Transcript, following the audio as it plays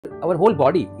our whole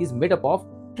body is made up of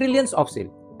trillions of cells,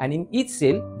 and in each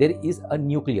cell there is a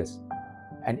nucleus,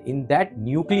 and in that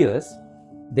nucleus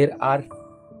there are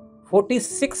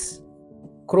 46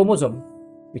 chromosomes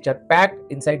which are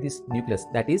packed inside this nucleus.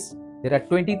 That is, there are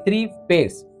 23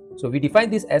 pairs. So we define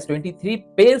this as 23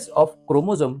 pairs of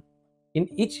chromosome in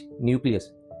each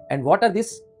nucleus. And what are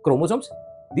these chromosomes?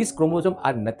 These chromosomes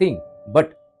are nothing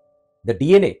but the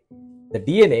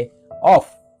DNA of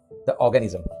the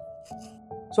organism.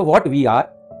 So what we are,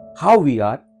 how we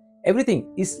are,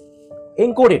 everything is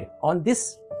encoded on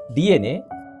this DNA,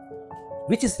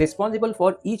 which is responsible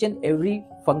for each and every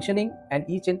functioning and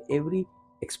each and every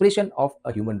expression of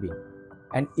a human being.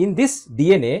 And in this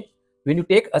DNA, when you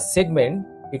take a segment,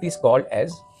 it is called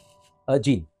as a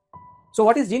gene. So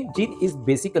what is gene? Gene is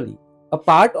basically a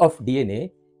part of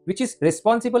DNA which is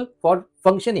responsible for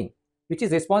functioning, which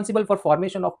is responsible for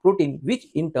formation of protein, which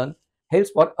in turn helps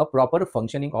for a proper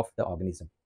functioning of the organism.